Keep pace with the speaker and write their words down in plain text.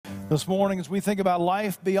This morning, as we think about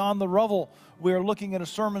life beyond the rubble, we are looking at a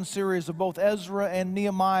sermon series of both Ezra and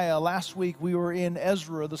Nehemiah. Last week we were in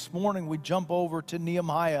Ezra. This morning we jump over to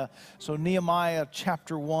Nehemiah. So Nehemiah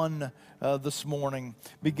chapter 1 this morning,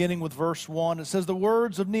 beginning with verse 1. It says, "The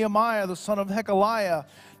words of Nehemiah, the son of Hekeliah.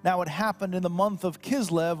 Now it happened in the month of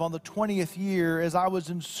Kislev on the 20th year, as I was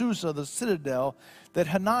in Susa, the citadel, that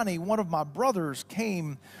Hanani, one of my brothers,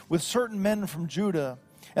 came with certain men from Judah.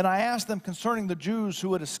 And I asked them concerning the Jews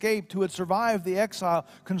who had escaped, who had survived the exile,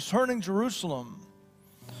 concerning Jerusalem.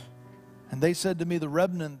 And they said to me, the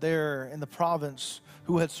remnant there in the province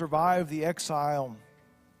who had survived the exile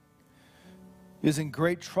is in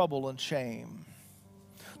great trouble and shame.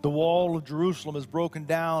 The wall of Jerusalem is broken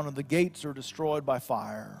down and the gates are destroyed by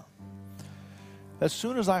fire." As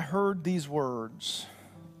soon as I heard these words,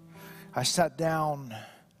 I sat down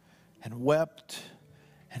and wept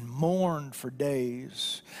and mourned for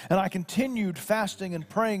days. And I continued fasting and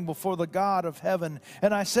praying before the God of heaven.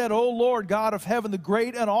 And I said, "O Lord, God of heaven, the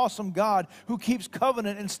great and awesome God, who keeps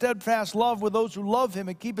covenant and steadfast love with those who love him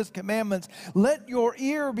and keep his commandments, let your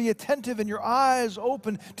ear be attentive and your eyes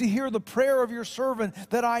open to hear the prayer of your servant,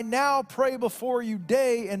 that I now pray before you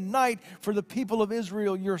day and night for the people of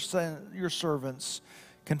Israel, your servants,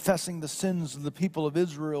 confessing the sins of the people of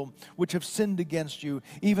Israel, which have sinned against you.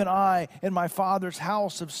 Even I and my father's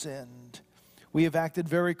house have sinned. We have acted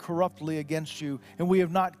very corruptly against you, and we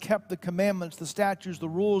have not kept the commandments, the statutes, the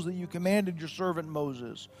rules that you commanded your servant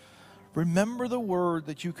Moses. Remember the word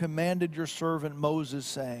that you commanded your servant Moses,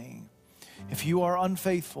 saying, if you are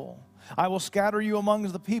unfaithful, I will scatter you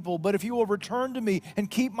among the people. But if you will return to me and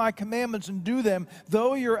keep my commandments and do them,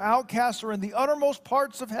 though your outcasts are in the uttermost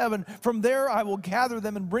parts of heaven, from there I will gather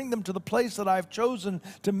them and bring them to the place that I have chosen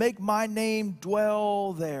to make my name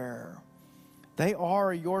dwell there. They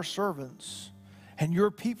are your servants and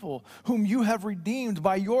your people, whom you have redeemed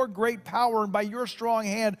by your great power and by your strong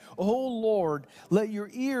hand. O Lord, let your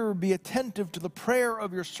ear be attentive to the prayer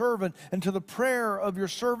of your servant and to the prayer of your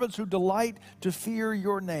servants who delight to fear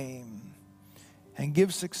your name. And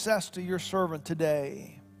give success to your servant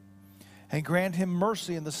today, and grant him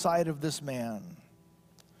mercy in the sight of this man."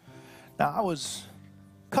 Now I was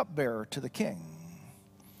cupbearer to the king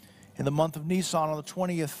in the month of Nisan on the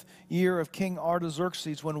 20th year of King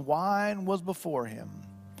Artaxerxes, when wine was before him.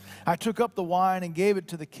 I took up the wine and gave it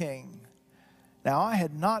to the king. Now I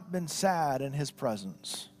had not been sad in his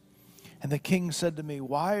presence. And the king said to me,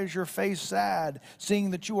 "Why is your face sad,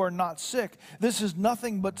 seeing that you are not sick? This is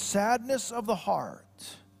nothing but sadness of the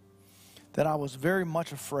heart." Then I was very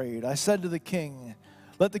much afraid. I said to the king,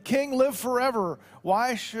 "Let the king live forever.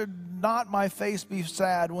 Why should not my face be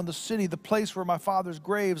sad when the city, the place where my father's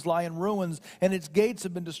graves lie in ruins, and its gates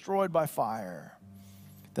have been destroyed by fire?"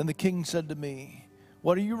 Then the king said to me,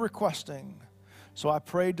 "What are you requesting?" So I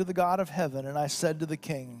prayed to the God of heaven, and I said to the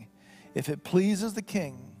king, "If it pleases the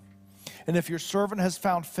king, and if your servant has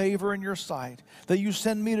found favor in your sight, that you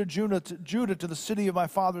send me to Judah, to the city of my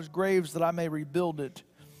father's graves, that I may rebuild it."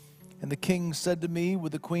 And the king said to me,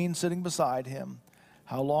 with the queen sitting beside him,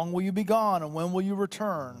 "How long will you be gone, and when will you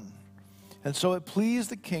return?" And so it pleased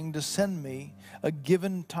the king to send me at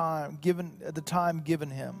the time given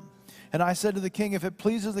him. And I said to the king, "If it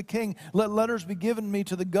pleases the king, let letters be given me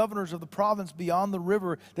to the governors of the province beyond the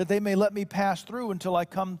river, that they may let me pass through until I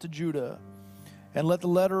come to Judah. And let the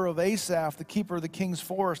letter of Asaph, the keeper of the king's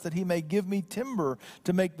forest, that he may give me timber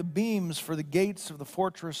to make the beams for the gates of the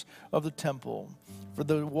fortress of the temple, for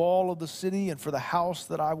the wall of the city, and for the house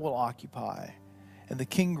that I will occupy." And the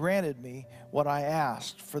king granted me what I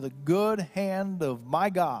asked, for the good hand of my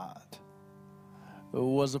God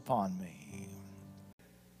was upon me.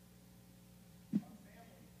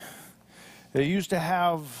 They used to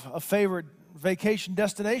have a favorite vacation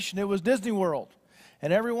destination. It was Disney World.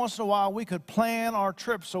 And every once in a while, we could plan our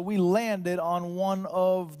trip, so we landed on one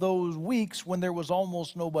of those weeks when there was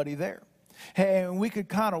almost nobody there. And we could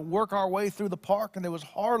kind of work our way through the park, and there was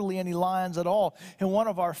hardly any lines at all. And one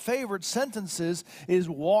of our favorite sentences is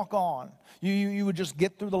walk on. You would just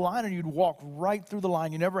get through the line, and you'd walk right through the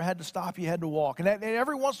line. You never had to stop, you had to walk. And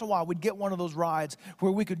every once in a while, we'd get one of those rides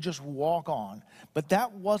where we could just walk on. But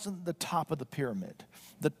that wasn't the top of the pyramid.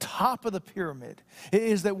 The top of the pyramid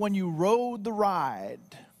is that when you rode the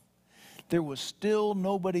ride, there was still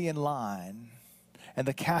nobody in line, and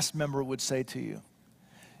the cast member would say to you,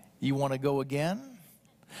 "You want to go again?"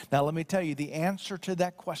 Now let me tell you, the answer to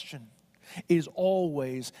that question is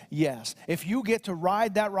always yes. If you get to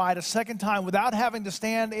ride that ride a second time without having to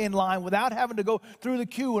stand in line, without having to go through the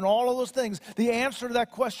queue and all of those things, the answer to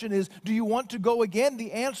that question is, do you want to go again?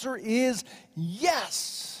 The answer is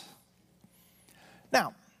yes.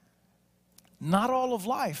 Now, Not all of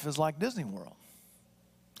life is like Disney World.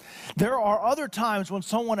 There are other times when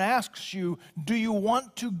someone asks you, do you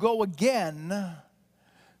want to go again?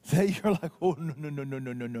 That you're like, oh, no,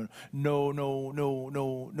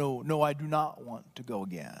 I do not want to go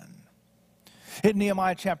again. In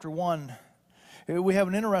Nehemiah chapter 1, we have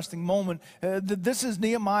an interesting moment. This is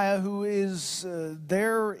Nehemiah who is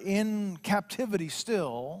there in captivity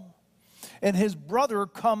still, and his brother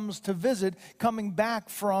comes to visit, coming back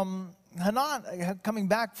from Hanan, coming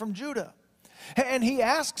back from Judah. And he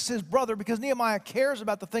asks his brother, because Nehemiah cares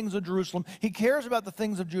about the things of Jerusalem, he cares about the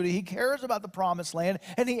things of Judah, he cares about the promised land,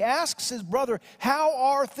 and he asks his brother, how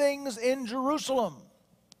are things in Jerusalem?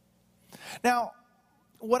 Now,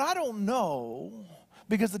 what I don't know,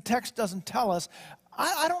 because the text doesn't tell us,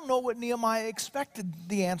 I don't know what Nehemiah expected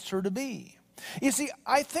the answer to be. You see,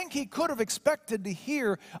 I think he could have expected to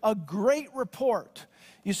hear a great report.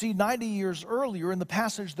 You see, 90 years earlier, in the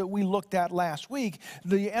passage that we looked at last week,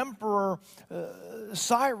 the emperor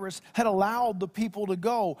Cyrus had allowed the people to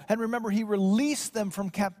go. And remember, he released them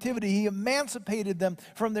from captivity. He emancipated them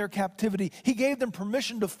from their captivity. He gave them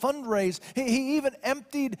permission to fundraise. He even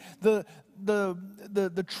emptied the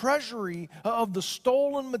treasury of the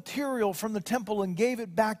stolen material from the temple and gave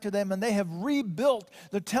it back to them, and they have rebuilt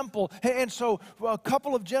the temple. And so a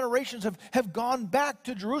couple of generations have gone back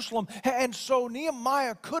to Jerusalem. And so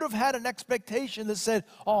Nehemiah could have had an expectation that said,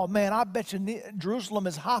 oh man, I bet you Jerusalem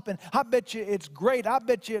is hopping. I bet you it's great. I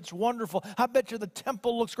bet you it's wonderful. I bet you the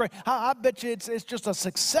temple looks great. I bet you it's just a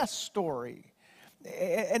success story.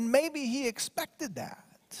 And maybe he expected that.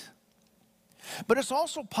 But it's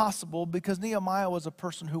also possible, because Nehemiah was a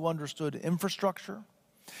person who understood infrastructure.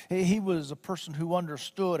 He was a person who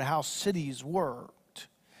understood how cities worked.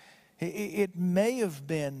 It may have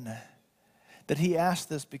been that he asked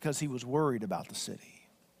this because he was worried about the city.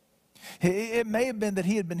 It may have been that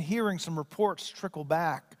he had been hearing some reports trickle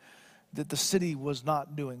back that the city was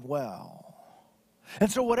not doing well. And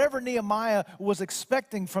so whatever Nehemiah was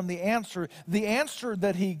expecting from the answer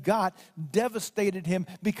that he got devastated him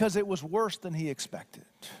because it was worse than he expected.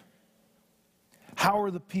 How are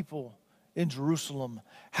the people in Jerusalem?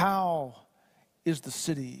 How is the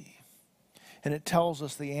city? And it tells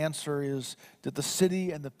us the answer is that the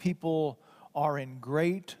city and the people are in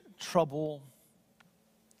great trouble,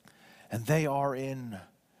 and they are in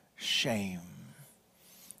shame.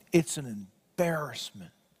 It's an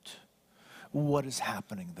embarrassment what is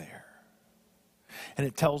happening there. And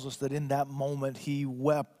it tells us that in that moment he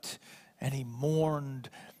wept and he mourned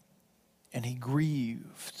and he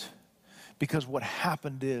grieved, because what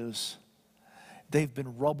happened is they've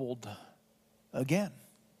been rubbled again.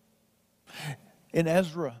 In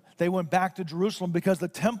Ezra, they went back to Jerusalem because the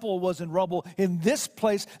temple was in rubble. In this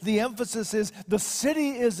place, the emphasis is the city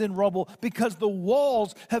is in rubble because the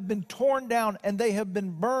walls have been torn down and they have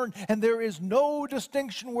been burned, and there is no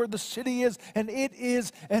distinction where the city is, and it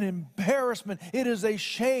is an embarrassment. It is a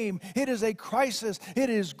shame. It is a crisis. It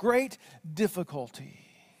is great difficulty.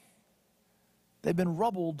 They've been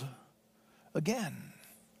rubbled again.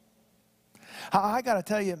 I got to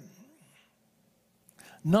tell you,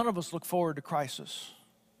 none of us look forward to crisis.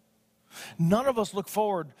 None of us look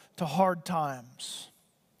forward to hard times.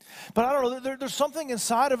 But I don't know, there's something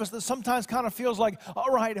inside of us that sometimes kind of feels like, all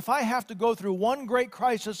right, if I have to go through one great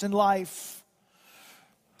crisis in life,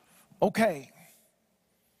 okay.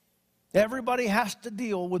 Everybody has to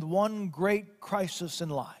deal with one great crisis in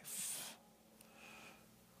life.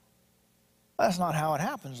 That's not how it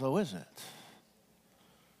happens, though, is it?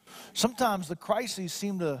 Sometimes the crises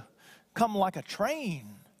seem to come like a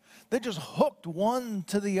train. They just hooked one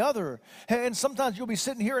to the other. And sometimes you'll be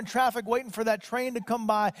sitting here in traffic waiting for that train to come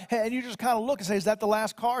by, and you just kind of look and say, is that the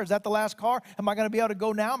last car? Is that the last car? Am I going to be able to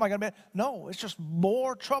go now? Am I going to be? No, it's just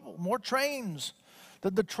more trouble, more trains.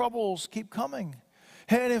 The troubles keep coming.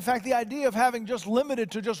 And in fact, the idea of having just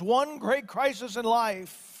limited to just one great crisis in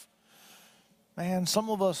life, man, some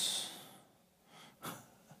of us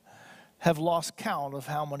have lost count of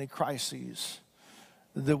how many crises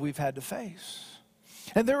that we've had to face.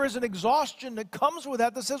 And there is an exhaustion that comes with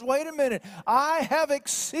that says, wait a minute, I have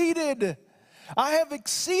exceeded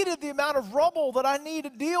the amount of rubble that I need to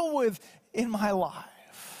deal with in my life.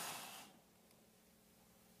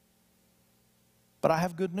 But I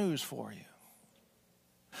have good news for you.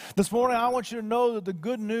 This morning, I want you to know that the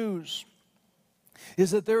good news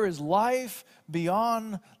is that there is life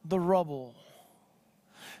beyond the rubble,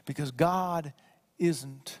 because God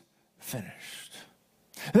isn't finished.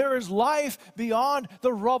 There is life beyond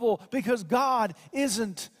the rubble because God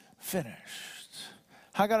isn't finished.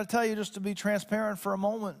 I got to tell you, just to be transparent for a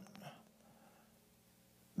moment,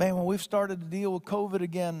 man, when we've started to deal with COVID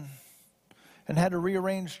again, and had to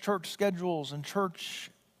rearrange church schedules and church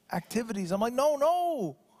activities. I'm like,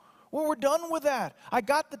 no. Well, we're done with that. I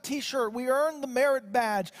got the t-shirt. We earned the merit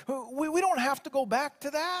badge. We don't have to go back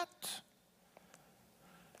to that.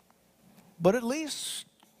 But at least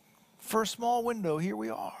for a small window, here we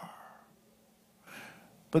are.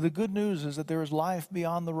 But the good news is that there is life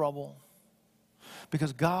beyond the rubble,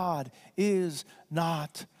 because God is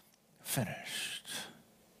not finished.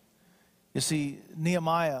 You see,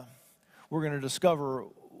 Nehemiah, we're going to discover,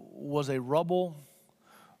 was a rubble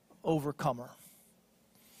overcomer.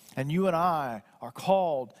 And you and I are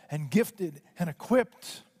called and gifted and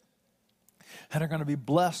equipped and are going to be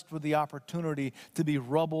blessed with the opportunity to be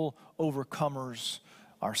rubble overcomers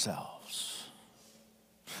ourselves.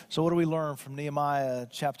 So what do we learn from Nehemiah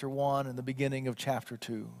chapter 1 and the beginning of chapter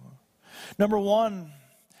 2? Number one,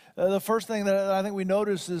 the first thing that I think we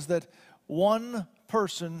notice is that one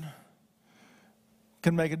person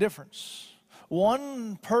can make a difference.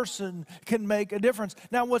 One person can make a difference.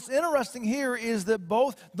 Now, what's interesting here is that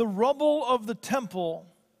both the rubble of the temple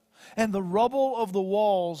and the rubble of the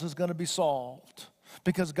walls is going to be solved,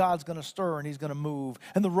 because God's going to stir and he's going to move.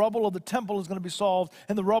 And the rubble of the temple is going to be solved,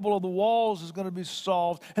 and the rubble of the walls is going to be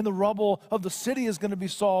solved, and the rubble of the city is going to be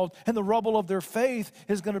solved, and the rubble of their faith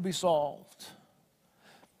is going to be solved.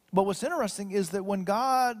 But what's interesting is that when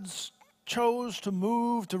God chose to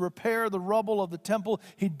move to repair the rubble of the temple,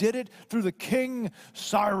 he did it through the king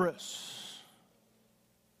Cyrus.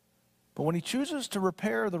 But when he chooses to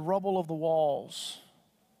repair the rubble of the walls,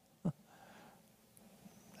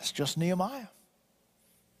 it's just Nehemiah.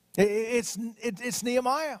 It's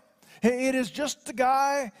Nehemiah. It is just the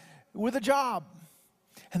guy with a job.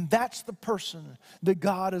 And that's the person that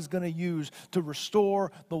God is going to use to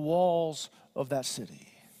restore the walls of that city.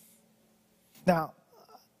 Now,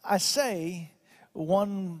 I say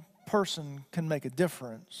one person can make a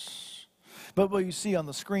difference, but what you see on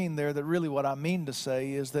the screen there, that really what I mean to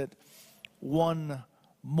say is that one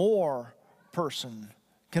more person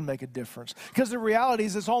can make a difference. Because the reality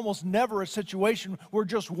is, it's almost never a situation where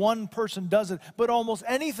just one person does it, but almost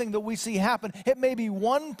anything that we see happen, it may be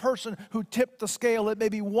one person who tipped the scale, it may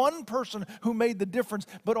be one person who made the difference,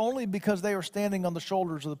 but only because they are standing on the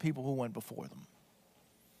shoulders of the people who went before them.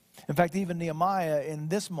 In fact, even Nehemiah in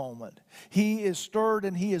this moment, he is stirred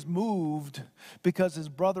and he is moved because his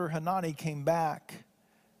brother Hanani came back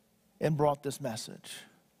and brought this message.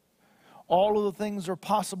 All of the things are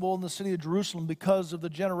possible in the city of Jerusalem because of the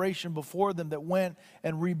generation before them that went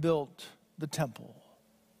and rebuilt the temple.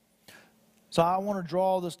 So I want to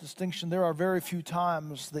draw this distinction. There are very few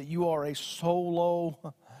times that you are a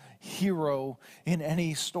solo hero in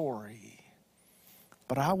any story.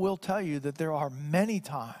 But I will tell you that there are many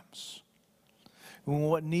times when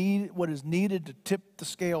what is needed to tip the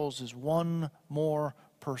scales is one more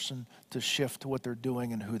person to shift what they're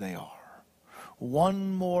doing and who they are.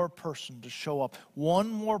 One more person to show up. One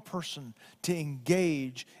more person to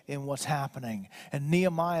engage in what's happening. And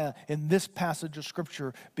Nehemiah, in this passage of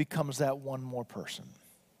Scripture, becomes that one more person.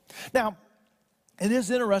 Now, it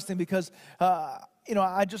is interesting because,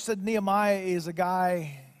 I just said Nehemiah is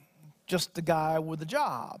just a guy with a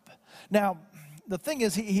job. Now, the thing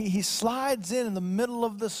is, he slides in the middle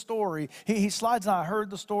of this story. He slides in. I heard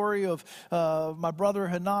the story of my brother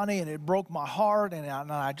Hanani, and it broke my heart, and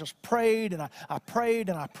I just prayed, and I prayed,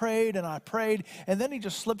 and I prayed, and I prayed, and then he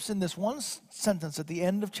just slips in this one sentence at the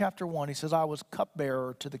end of chapter 1. He says, I was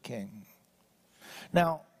cupbearer to the king.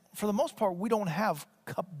 Now, for the most part, we don't have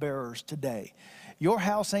cupbearers today. Your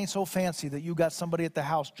house ain't so fancy that you got somebody at the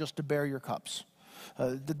house just to bear your cups.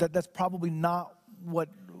 That's probably not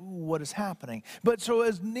what is happening. But so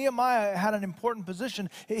as Nehemiah had an important position,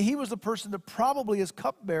 he was the person that probably as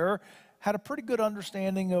cupbearer had a pretty good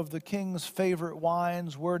understanding of the king's favorite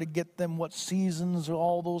wines, where to get them, what seasons,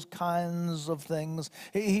 all those kinds of things.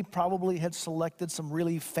 He probably had selected some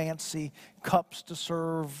really fancy cups to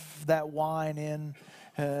serve that wine in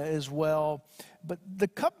as well. But the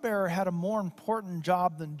cupbearer had a more important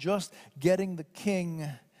job than just getting the king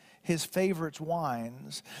his favorite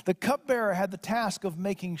wines. The cupbearer had the task of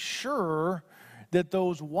making sure that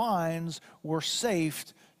those wines were safe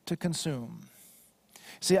to consume.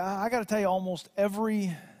 See, I got to tell you, almost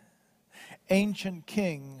every ancient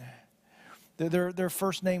king, their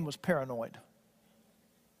first name was Paranoid.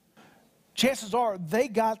 Chances are they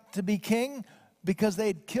got to be king because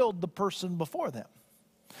they'd killed the person before them.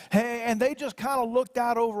 And they just kind of looked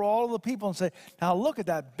out over all of the people and said, now look at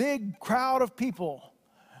that big crowd of people,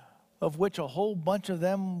 of which a whole bunch of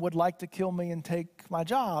them would like to kill me and take my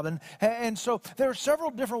job. And so there are several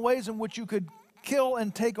different ways in which you could kill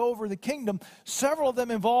and take over the kingdom. Several of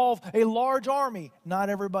them involve a large army. Not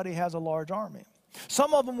everybody has a large army.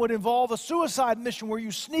 Some of them would involve a suicide mission where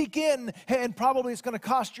you sneak in and probably it's going to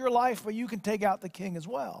cost your life, but you can take out the king as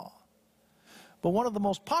well. But one of the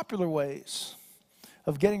most popular ways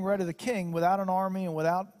of getting rid of the king without an army and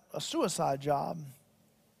without a suicide job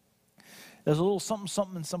is a little something,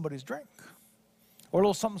 something in somebody's drink or a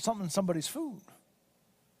little something, something in somebody's food.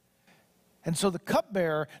 And so the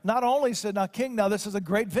cupbearer not only said, now, king, now this is a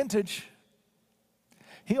great vintage.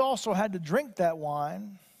 He also had to drink that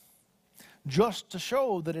wine just to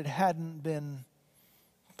show that it hadn't been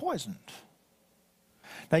poisoned.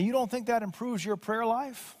 Now, you don't think that improves your prayer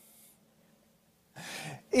life?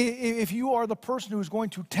 If you are the person who's going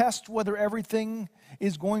to test whether everything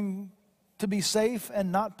is going to be safe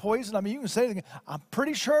and not poison, I mean, you can say, I'm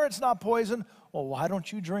pretty sure it's not poison. Well, why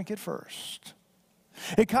don't you drink it first?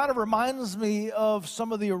 It kind of reminds me of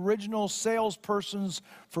some of the original salespersons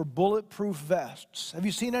for bulletproof vests. Have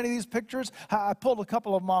you seen any of these pictures? I pulled a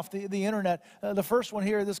couple of them off the internet. The first one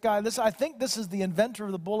here, this guy, I think this is the inventor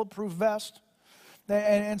of the bulletproof vest.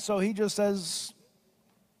 And so he just says,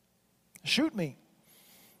 shoot me.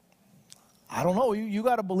 I don't know, you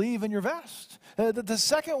got to believe in your vest. The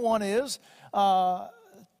second one is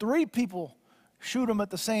 3 people shoot him at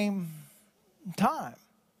the same time.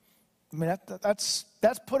 I mean, that's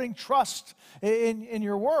putting trust in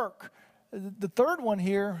your work. The third one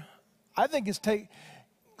here, I think it's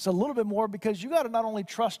a little bit more because you got to not only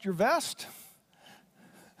trust your vest,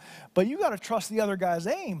 but you got to trust the other guy's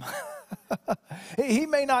aim. He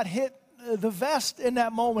may not hit the vest in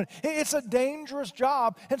that moment. It's a dangerous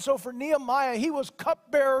job. And so for Nehemiah, he was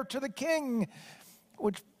cupbearer to the king,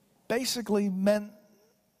 which basically meant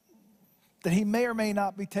that he may or may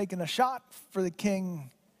not be taking a shot for the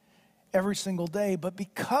king every single day. But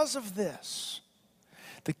because of this,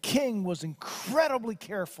 the king was incredibly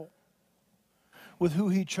careful with who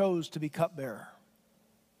he chose to be cupbearer.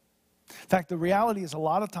 In fact, the reality is a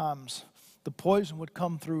lot of times the poison would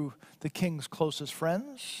come through the king's closest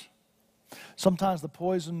friends. Sometimes the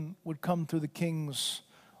poison would come through the king's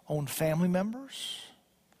own family members.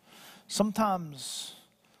 Sometimes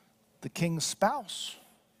the king's spouse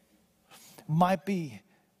might be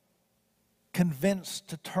convinced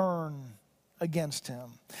to turn against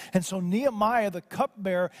him. And so Nehemiah, the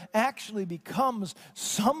cupbearer, actually becomes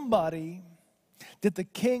somebody that the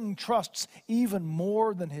king trusts even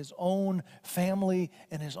more than his own family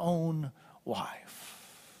and his own wife.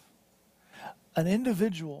 An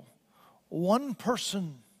individual, one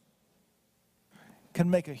person, can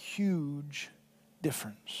make a huge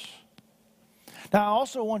difference. Now, I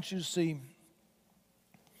also want you to see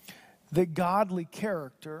that godly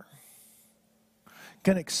character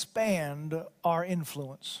can expand our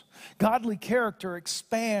influence. Godly character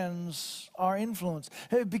expands our influence.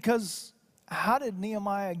 Because how did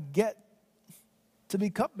Nehemiah get to be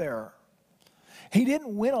cupbearer? He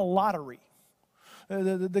didn't win a lottery.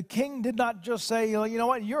 The king did not just say, you know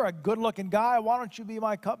what, you're a good-looking guy, why don't you be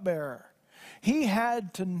my cupbearer? He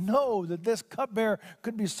had to know that this cupbearer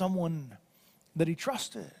could be someone that he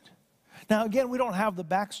trusted. Now, again, we don't have the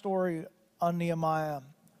backstory on Nehemiah,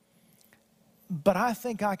 but I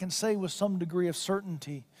think I can say with some degree of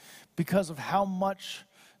certainty, because of how much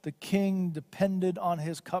the king depended on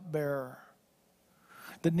his cupbearer,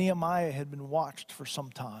 that Nehemiah had been watched for some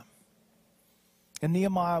time. And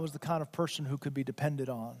Nehemiah was the kind of person who could be depended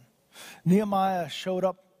on. Nehemiah showed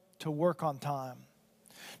up to work on time.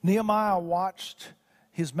 Nehemiah watched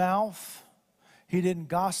his mouth. He didn't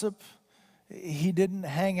gossip. He didn't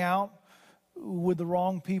hang out with the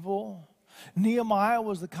wrong people. Nehemiah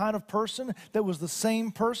was the kind of person that was the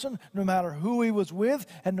same person no matter who he was with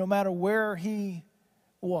and no matter where he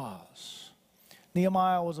was.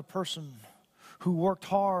 Nehemiah was a person who worked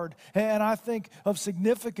hard. And I think of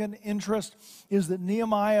significant interest is that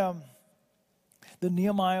Nehemiah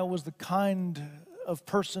was the kind of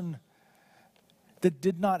person that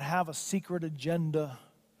did not have a secret agenda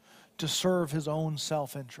to serve his own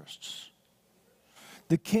self-interests.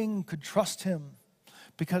 The king could trust him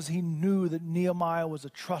because he knew that Nehemiah was a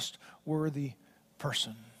trustworthy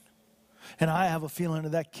person. And I have a feeling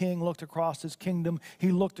that king looked across his kingdom.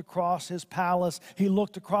 He looked across his palace. He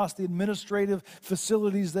looked across the administrative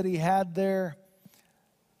facilities that he had there.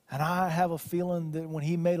 And I have a feeling that when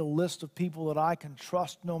he made a list of people that I can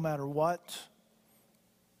trust no matter what,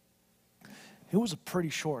 it was a pretty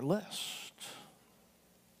short list.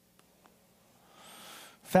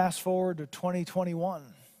 Fast forward to 2021.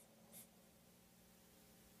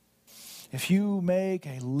 If you make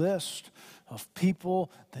a list of people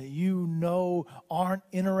that you know aren't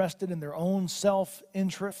interested in their own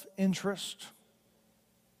self-interest,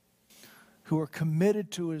 who are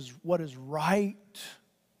committed to what is right,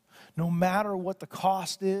 no matter what the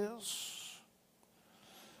cost is.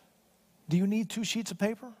 Do you need 2 sheets of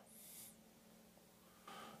paper?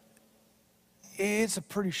 It's a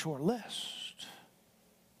pretty short list.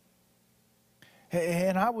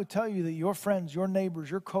 And I would tell you that your friends, your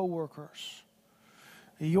neighbors, your coworkers,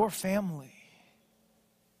 your family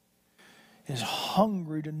is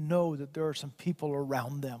hungry to know that there are some people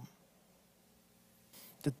around them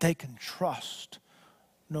that they can trust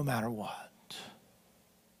no matter what.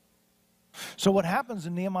 So what happens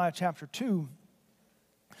in Nehemiah chapter 2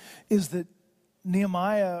 is that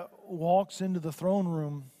Nehemiah walks into the throne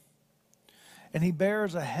room and he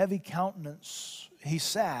bears a heavy countenance. He's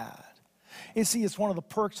sad. You see, it's one of the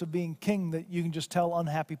perks of being king that you can just tell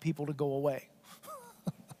unhappy people to go away.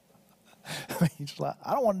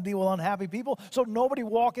 I don't want to deal with unhappy people, so nobody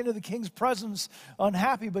walk into the king's presence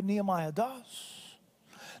unhappy, but Nehemiah does.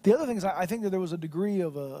 The other thing is I think that there was a degree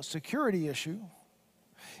of a security issue.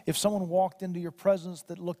 If someone walked into your presence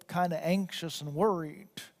that looked kind of anxious and worried,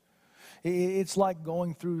 it's like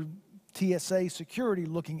going through TSA security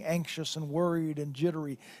looking anxious and worried and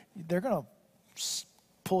jittery. They're going to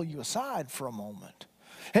pull you aside for a moment.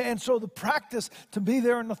 And so the practice to be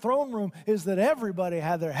there in the throne room is that everybody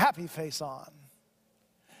had their happy face on.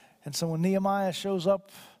 And so when Nehemiah shows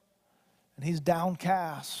up and he's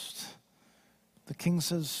downcast, the king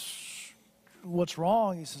says, "What's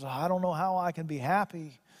wrong?" He says, "I don't know how I can be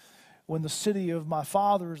happy when the city of my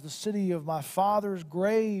fathers, the city of my fathers'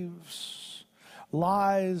 graves,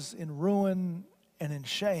 lies in ruin and in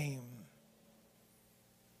shame."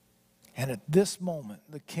 And at this moment,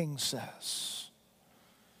 the king says,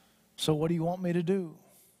 "So what do you want me to do?"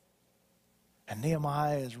 And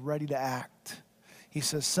Nehemiah is ready to act. He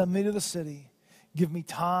says, "Send me to the city. Give me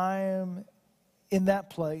time in that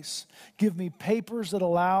place. Give me papers that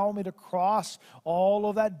allow me to cross all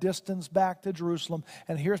of that distance back to Jerusalem."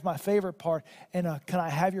 And here's my favorite part. "And can I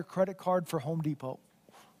have your credit card for Home Depot?"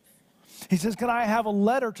 He says, "Can I have a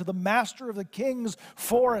letter to the master of the king's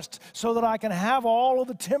forest so that I can have all of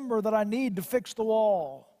the timber that I need to fix the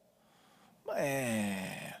wall?"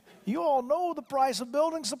 Man, you all know the price of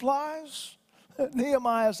building supplies.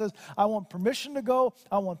 Nehemiah says, "I want permission to go,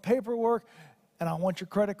 I want paperwork, and I want your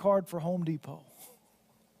credit card for Home Depot."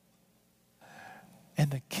 And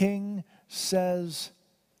the king says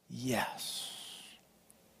yes.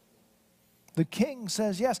 The king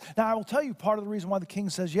says yes. Now, I will tell you part of the reason why the king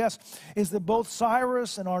says yes is that both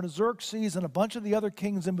Cyrus and Artaxerxes and a bunch of the other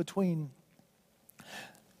kings in between,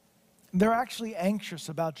 they're actually anxious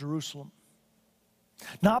about Jerusalem.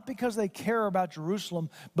 Not because they care about Jerusalem,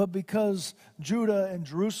 but because Judah and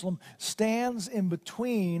Jerusalem stands in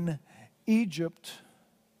between Egypt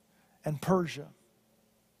and Persia.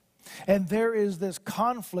 And there is this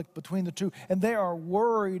conflict between the two, and they are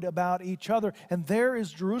worried about each other. And there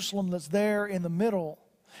is Jerusalem that's there in the middle.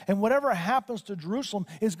 And whatever happens to Jerusalem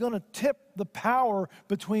is going to tip the power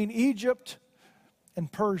between Egypt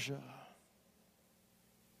and Persia.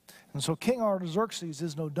 And so King Artaxerxes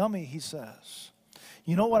is no dummy, he says.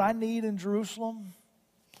 "You know what I need in Jerusalem?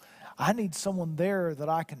 I need someone there that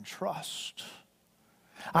I can trust.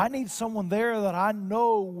 I need someone there that I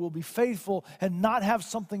know will be faithful and not have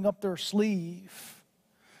something up their sleeve."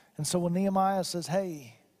 And so when Nehemiah says,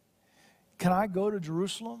 "Hey, can I go to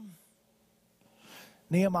Jerusalem?"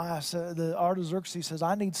 Nehemiah said, Artaxerxes says,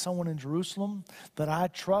 "I need someone in Jerusalem that I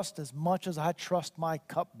trust as much as I trust my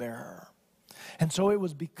cupbearer." And so it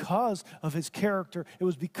was because of his character, it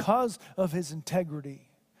was because of his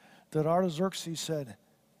integrity that Artaxerxes said,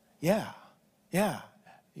 yeah,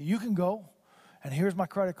 you can go. And here's my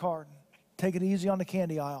credit card. Take it easy on the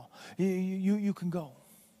candy aisle. You can go.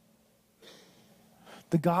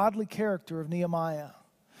 The godly character of Nehemiah,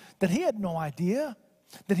 that he had no idea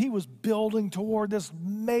that he was building toward this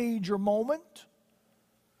major moment,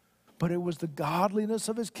 but it was the godliness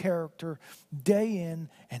of his character day in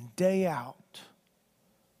and day out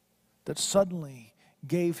that suddenly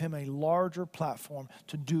gave him a larger platform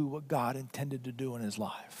to do what God intended to do in his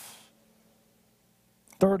life.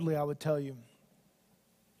 Thirdly, I would tell you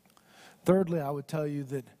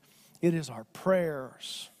that it is our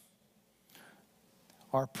prayers.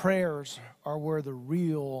 Our prayers are where the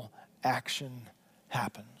real action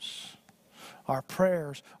happens. Our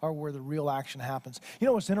prayers are where the real action happens. You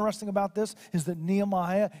know what's interesting about this is that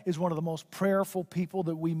Nehemiah is one of the most prayerful people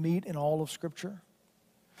that we meet in all of Scripture.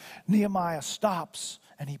 Nehemiah stops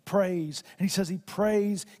and he prays. And he says he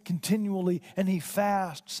prays continually and he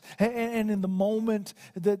fasts. And in the moment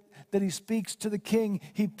that he speaks to the king,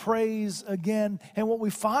 he prays again. And what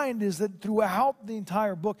we find is that throughout the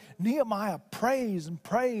entire book, Nehemiah prays and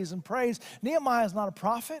prays and prays. Nehemiah is not a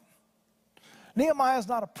prophet. Nehemiah is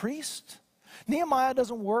not a priest. Nehemiah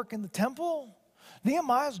doesn't work in the temple.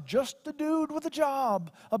 Nehemiah is just a dude with a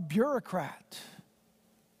job, a bureaucrat.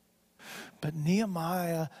 But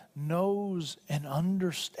Nehemiah knows and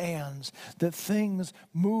understands that things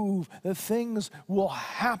move, that things will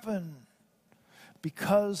happen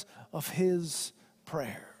because of his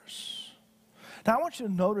prayers. Now, I want you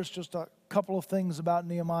to notice just a couple of things about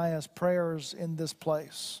Nehemiah's prayers in this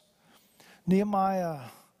place. Nehemiah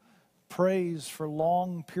prays for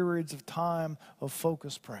long periods of time of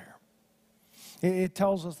focused prayer. It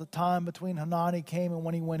tells us the time between Hanani came and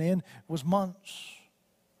when he went in was months.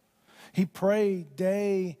 He prayed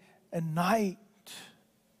day and night.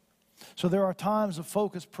 So there are times of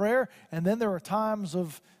focused prayer, and then there are times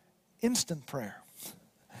of instant prayer.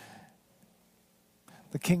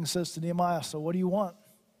 The king says to Nehemiah, so what do you want?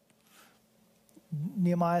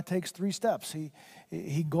 Nehemiah takes 3 steps.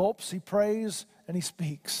 He gulps, he prays, and he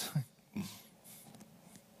speaks.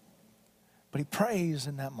 But he prays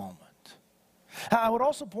in that moment. I would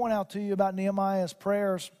also point out to you about Nehemiah's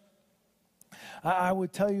prayers. I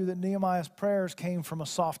would tell you that Nehemiah's prayers came from a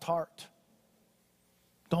soft heart.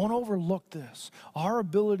 Don't overlook this. Our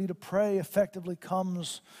ability to pray effectively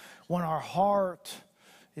comes when our heart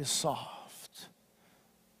is soft.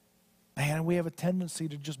 Man, we have a tendency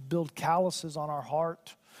to just build calluses on our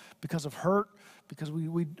heart because of hurt, because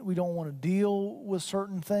we don't want to deal with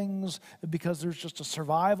certain things, because there's just a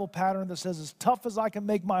survival pattern that says as tough as I can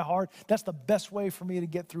make my heart, that's the best way for me to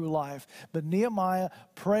get through life. But Nehemiah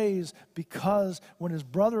prays because when his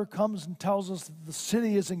brother comes and tells us that the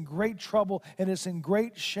city is in great trouble and it's in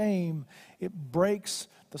great shame, it breaks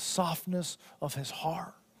the softness of his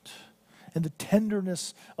heart and the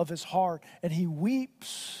tenderness of his heart, and he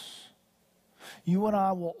weeps. You and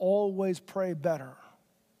I will always pray better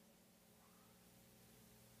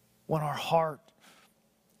when our heart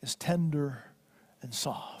is tender and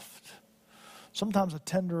soft. Sometimes a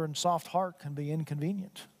tender and soft heart can be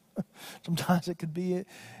inconvenient. Sometimes it could be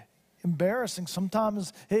embarrassing.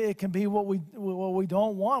 Sometimes it can be what we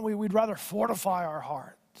don't want. We'd rather fortify our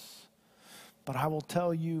hearts. But I will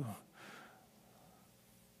tell you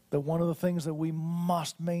that one of the things that we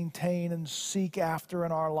must maintain and seek after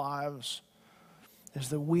in our lives is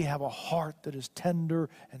that we have a heart that is tender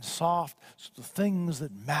and soft, so the things that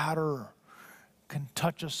matter can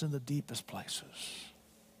touch us in the deepest places.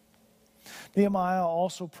 Nehemiah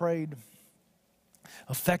also prayed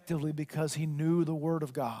effectively because he knew the Word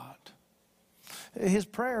of God. His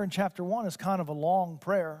prayer in chapter 1 is kind of a long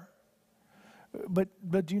prayer. But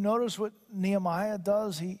do you notice what Nehemiah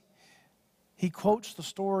does? He quotes the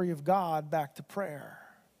story of God back to prayer.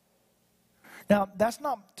 Now, that's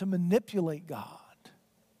not to manipulate God.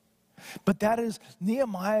 But that is,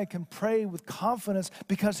 Nehemiah can pray with confidence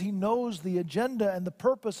because he knows the agenda and the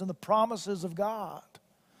purpose and the promises of God.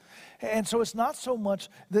 And so it's not so much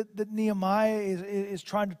that Nehemiah is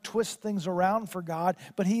trying to twist things around for God,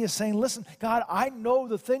 but he is saying, listen, God, I know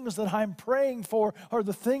the things that I'm praying for are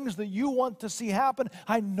the things that you want to see happen.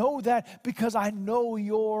 I know that because I know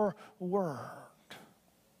your word.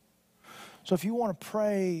 So if you want to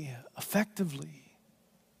pray effectively,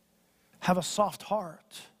 have a soft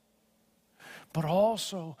heart, but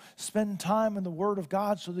also spend time in the Word of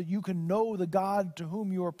God so that you can know the God to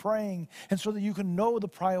whom you are praying, and so that you can know the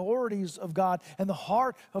priorities of God and the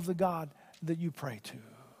heart of the God that you pray to.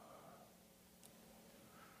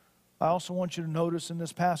 I also want you to notice in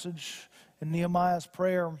this passage, in Nehemiah's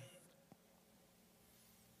prayer,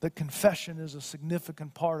 that confession is a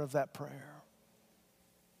significant part of that prayer.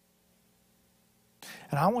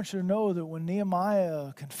 And I want you to know that when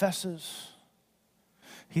Nehemiah confesses,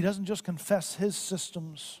 he doesn't just confess his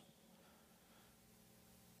systems,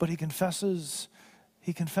 but he confesses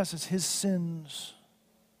his sins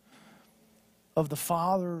of the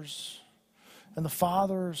fathers and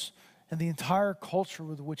the entire culture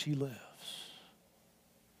with which he lives.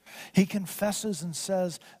 He confesses and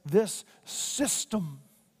says, this system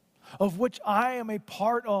of which I am a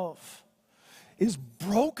part of is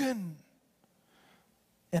broken,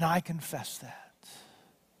 and I confess that.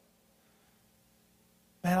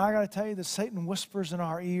 Man, I got to tell you that Satan whispers in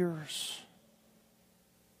our ears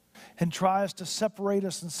and tries to separate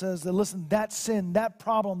us and says that, listen, that sin, that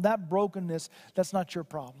problem, that brokenness, that's not your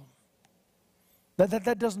problem.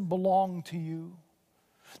 That doesn't belong to you.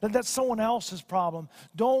 That's someone else's problem.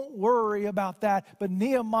 Don't worry about that. But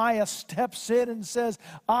Nehemiah steps in and says,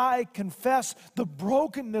 I confess the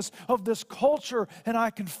brokenness of this culture, and I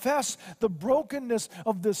confess the brokenness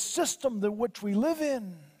of this system that which we live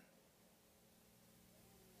in.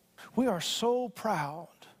 We are so proud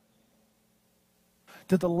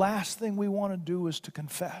that the last thing we want to do is to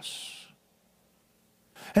confess.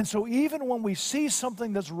 And so even when we see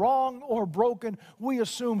something that's wrong or broken, we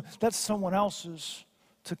assume that's someone else's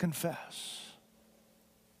to confess.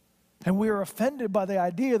 And we are offended by the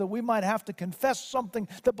idea that we might have to confess something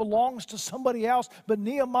that belongs to somebody else. But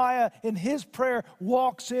Nehemiah, in his prayer,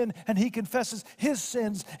 walks in and he confesses his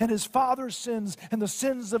sins and his father's sins and the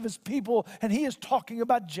sins of his people. And he is talking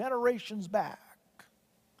about generations back.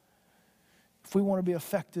 If we want to be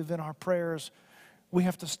effective in our prayers, we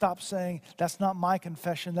have to stop saying, that's not my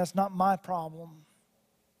confession, that's not my problem.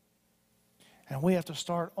 And we have to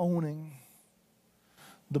start owning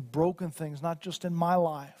the broken things, not just in my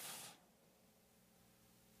life,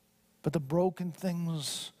 but the broken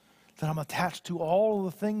things that I'm attached to, all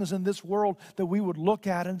of the things in this world that we would look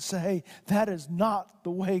at and say, that is not the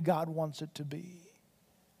way God wants it to be.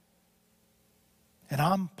 And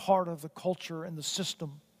I'm part of the culture and the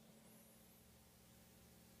system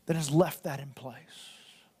that has left that in place.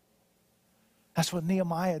 That's what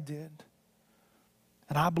Nehemiah did.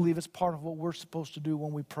 And I believe it's part of what we're supposed to do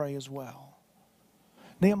when we pray as well.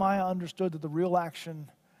 Nehemiah understood that the real action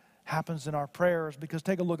happens in our prayers, because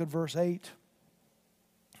take a look at verse 8.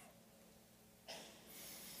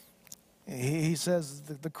 He says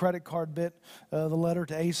the credit card bit, the letter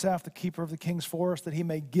to Asaph, the keeper of the king's forest, that he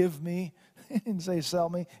may give me, he didn't say sell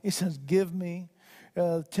me, he says give me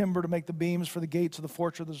timber to make the beams for the gates of the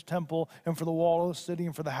fortress of this temple, and for the wall of the city,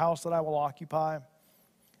 and for the house that I will occupy.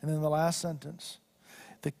 And then the last sentence,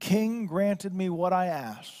 the king granted me what I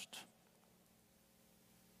asked,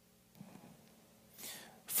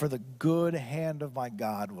 for the good hand of my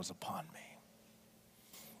God was upon me.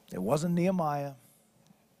 It wasn't Nehemiah.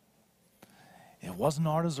 It wasn't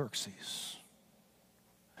Artaxerxes.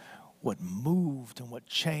 What moved and what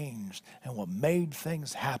changed and what made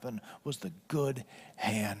things happen was the good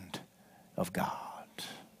hand of God.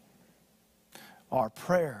 Our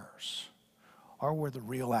prayers are where the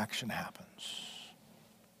real action happens.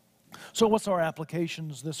 So what's our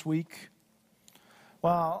applications this week?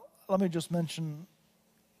 Well, let me just mention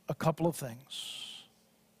a couple of things.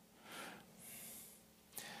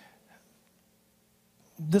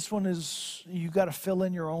 This one is, you got to fill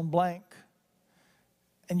in your own blank.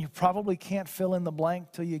 And you probably can't fill in the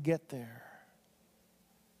blank till you get there.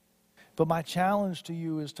 But my challenge to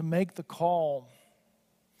you is to make the call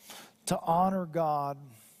to honor God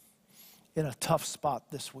in a tough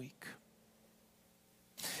spot this week.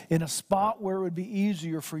 In a spot where it would be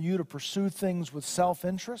easier for you to pursue things with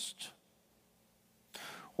self-interest,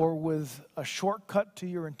 or with a shortcut to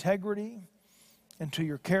your integrity and to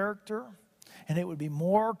your character, and it would be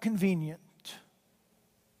more convenient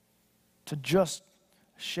to just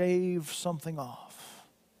shave something off.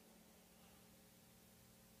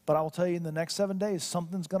 But I will tell you, in the next 7 days,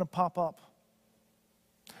 something's going to pop up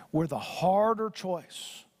where the harder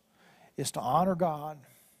choice is to honor God,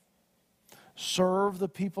 serve the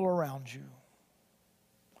people around you,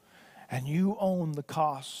 and you own the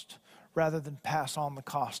cost rather than pass on the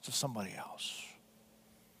cost to somebody else.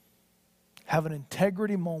 Have an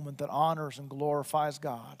integrity moment that honors and glorifies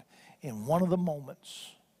God in one of the moments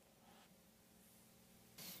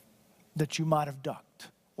that you might have ducked,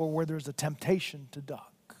 or where there's a temptation to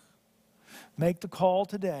duck. Make the call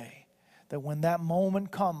today that when that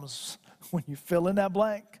moment comes, when you fill in that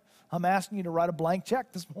blank, I'm asking you to write a blank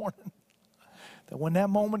check this morning, that when that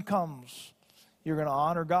moment comes, you're going to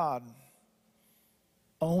honor God,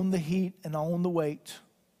 own the heat and own the weight,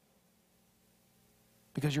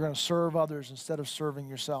 because you're going to serve others instead of serving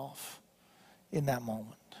yourself in that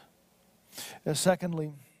moment. And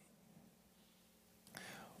secondly,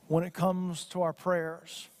 when it comes to our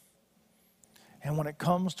prayers and when it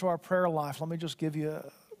comes to our prayer life, let me just give you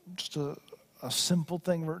a simple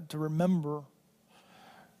thing to remember,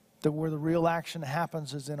 that where the real action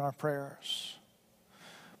happens is in our prayers.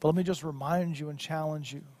 But let me just remind you and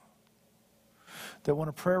challenge you that when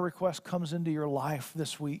a prayer request comes into your life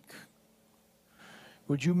this week,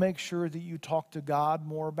 would you make sure that you talk to God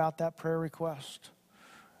more about that prayer request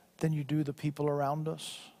than you do the people around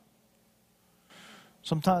us?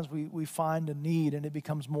 Sometimes we find a need and it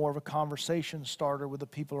becomes more of a conversation starter with the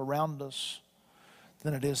people around us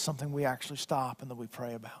than it is something we actually stop and that we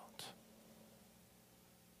pray about.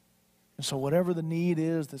 And so whatever the need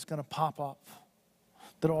is that's going to pop up,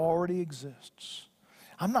 that already exists,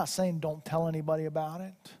 I'm not saying don't tell anybody about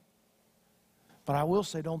it, but I will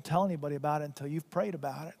say don't tell anybody about it until you've prayed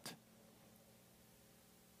about it.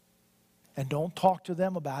 And don't talk to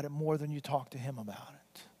them about it more than you talk to Him about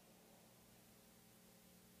it.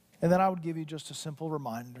 And then I would give you just a simple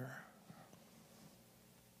reminder.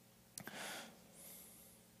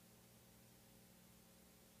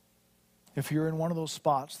 If you're in one of those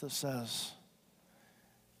spots that says,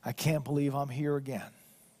 I can't believe I'm here again.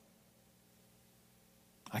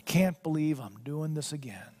 I can't believe I'm doing this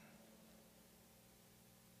again.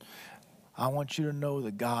 I want you to know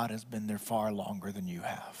that God has been there far longer than you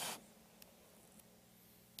have.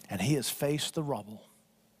 And He has faced the rubble.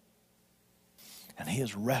 And He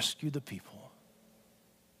has rescued the people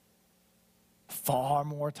far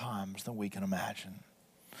more times than we can imagine.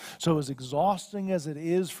 So as exhausting as it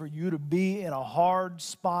is for you to be in a hard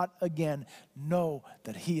spot again, know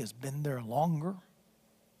that He has been there longer.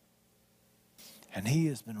 And He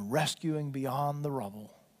has been rescuing beyond the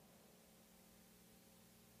rubble.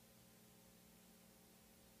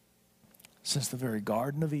 Since the very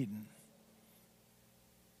Garden of Eden.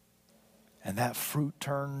 And that fruit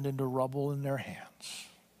turned into rubble in their hands.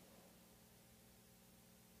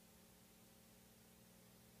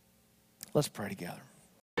 Let's pray together.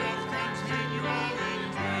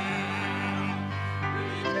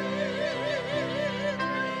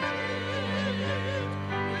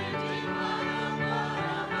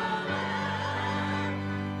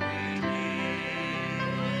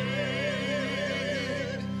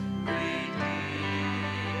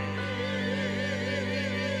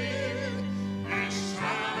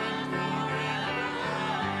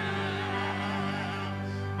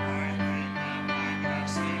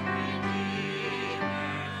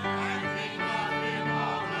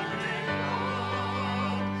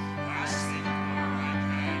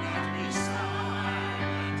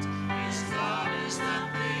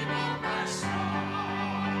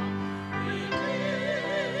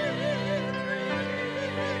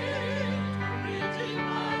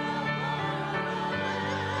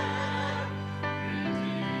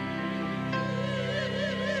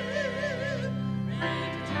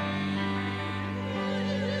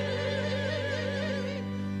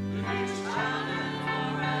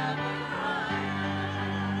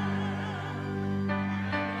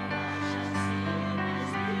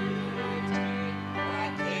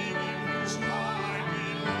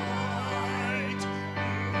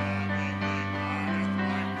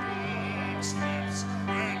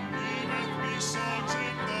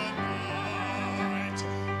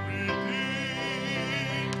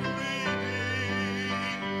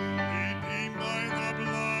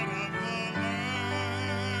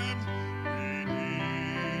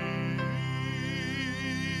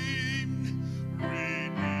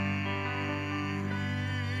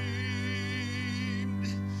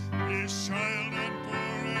 Child